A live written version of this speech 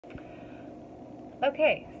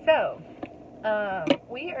Okay, so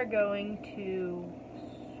we are going to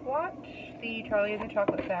swatch the Charlie and the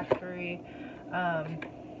Chocolate Factory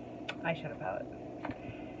eyeshadow palette.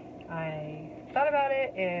 I thought about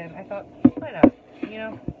it and I thought, why not? You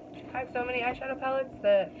know, I have so many eyeshadow palettes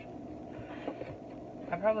that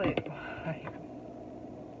I probably,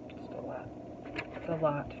 just a lot. It's a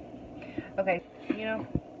lot. Okay, you know,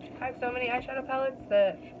 I have so many eyeshadow palettes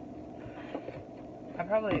that I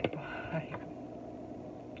probably,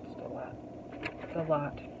 just a lot. It's a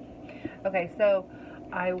lot. Okay, so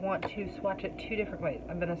I want to swatch it two different ways.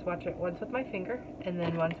 I'm going to swatch it once with my finger and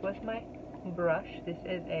then once with my brush. This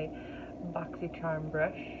is a BoxyCharm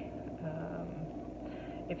brush.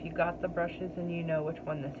 If you got the brushes and you know which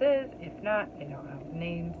one this is. If not, they don't have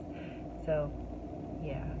names. So,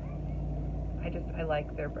 yeah. I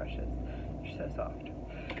like their brushes. They're so soft.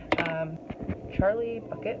 Charlie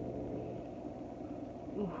Bucket.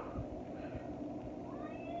 Ooh.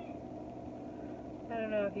 I don't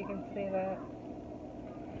know if you can see that.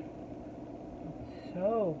 It's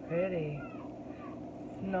so pretty.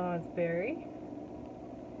 Snozzberry.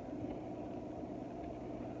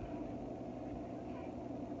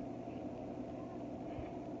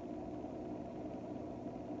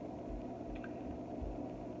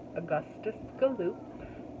 Augustus Galoop.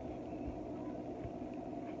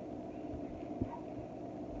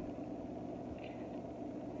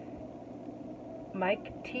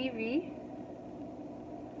 Mike TV.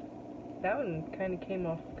 That one kind of came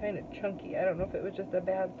off kind of chunky. I don't know if it was just a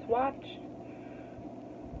bad swatch.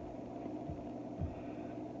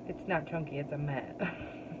 It's not chunky, it's a matte.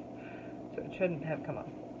 So it shouldn't have come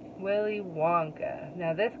off. Willy Wonka.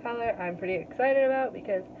 Now this color I'm pretty excited about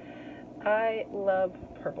because I love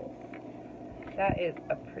purples. That is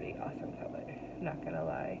a pretty awesome color, not gonna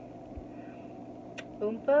lie.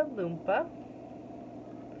 Oompa Loompa.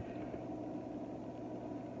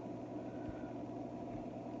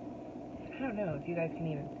 I don't know if you guys can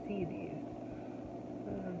even see these.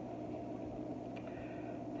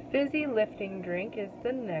 Fizzy Lifting Drink is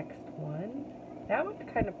the next one. That one's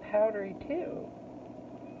kind of powdery too.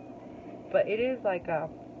 But it is like a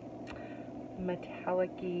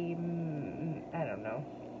metallic-y, I don't know.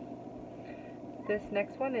 This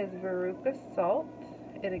next one is Veruca Salt.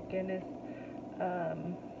 It again is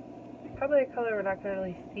probably a color we're not going to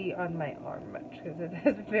really see on my arm much because it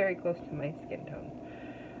is very close to my skin tone.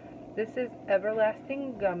 This is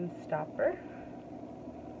Everlasting Gum Stopper.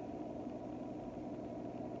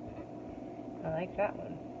 I like that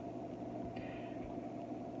one.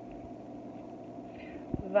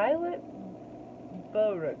 Violet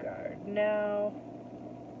Beauregard. Now,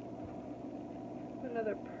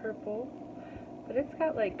 another purple, but it's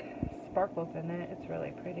got like sparkles in it. It's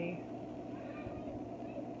really pretty.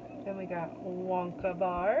 Then we got Wonka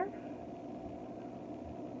Bar,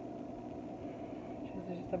 which is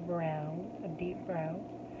just a brown, a deep brown.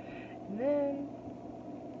 And then,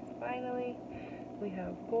 finally, we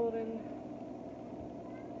have Golden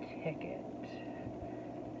Ticket.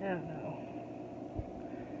 I don't know.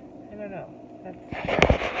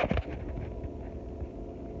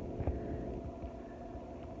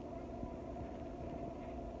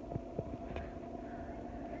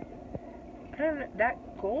 That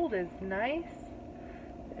gold is nice.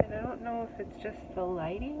 And I don't know if it's just the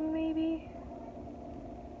lighting, maybe?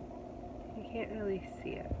 You can't really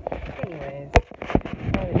see it. Anyways,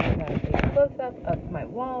 I just have a close-up of my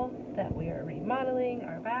wall that we are remodeling,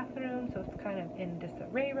 our bathroom, so it's kind of in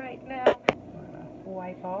disarray right now. I'm gonna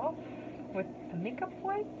wipe off with a makeup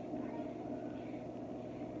wipe.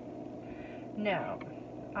 Now,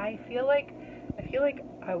 I feel like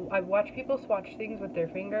I watch people swatch things with their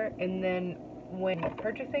finger, and then when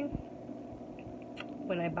purchasing,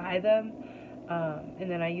 when I buy them, and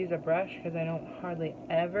then I use a brush, because I don't hardly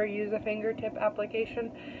ever use a fingertip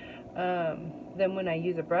application, then when I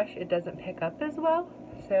use a brush, it doesn't pick up as well.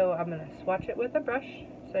 So I'm going to swatch it with a brush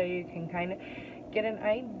so you can kind of get an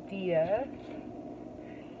idea.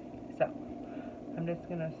 So I'm just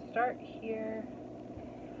going to start here.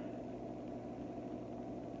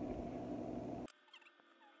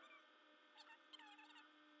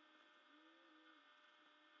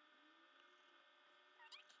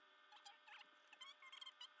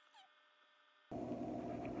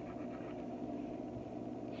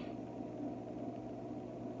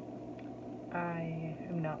 I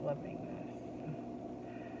am not loving this.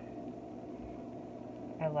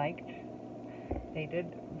 I liked, they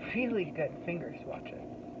did really good finger swatches.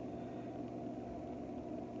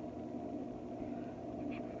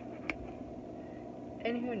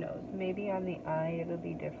 And who knows, maybe on the eye it'll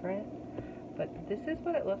be different, but this is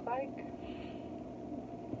what it looked like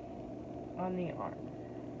on the arm.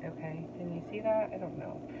 Okay, can you see that? I don't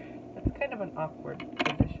know. That's kind of an awkward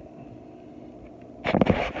position.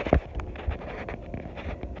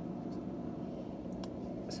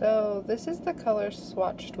 So this is the color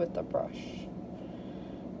swatched with the brush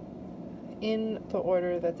in the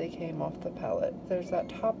order that they came off the palette. There's that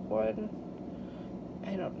top one.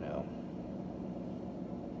 I don't know.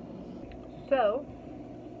 So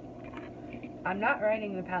I'm not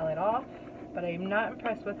writing the palette off, but I'm not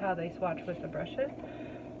impressed with how they swatch with the brushes.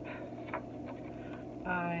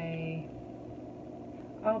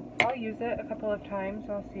 I'll use it a couple of times.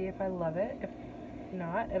 I'll see if I love it. If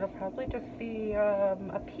not, it'll probably just be a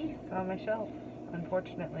piece on my shelf,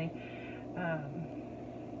 unfortunately.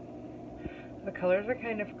 The colors are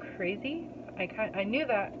kind of crazy. I knew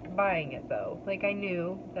that buying it though. Like I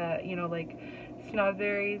knew that, you know, like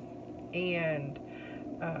Snozberries and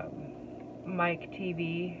Mike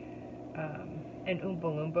TV and Oompa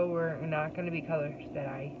Loompa were not going to be colors that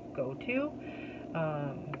I go to.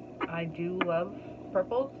 I do love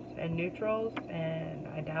purples and neutrals, and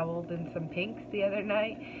I dabbled in some pinks the other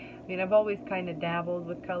night. I mean, I've always kind of dabbled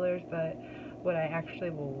with colors, but what I actually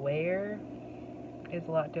will wear is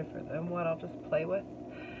a lot different than what I'll just play with.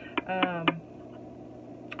 I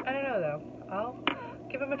don't know though. I'll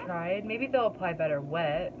give them a try. Maybe they'll apply better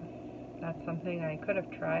wet. That's something I could have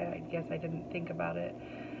tried. I guess I didn't think about it.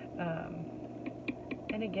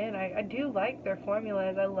 And again, I do like their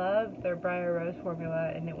formulas. I love their Briar Rose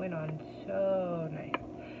formula, and it went on so nice.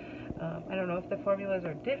 I don't know if the formulas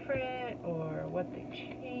are different or what they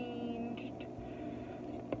changed,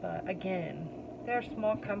 but again, they're a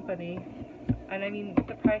small company, and I mean,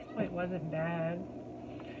 the price point wasn't bad,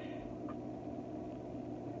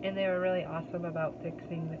 and they were really awesome about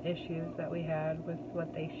fixing the issues that we had with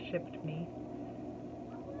what they shipped me.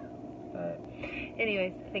 But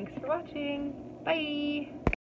anyways, thanks for watching. Bye!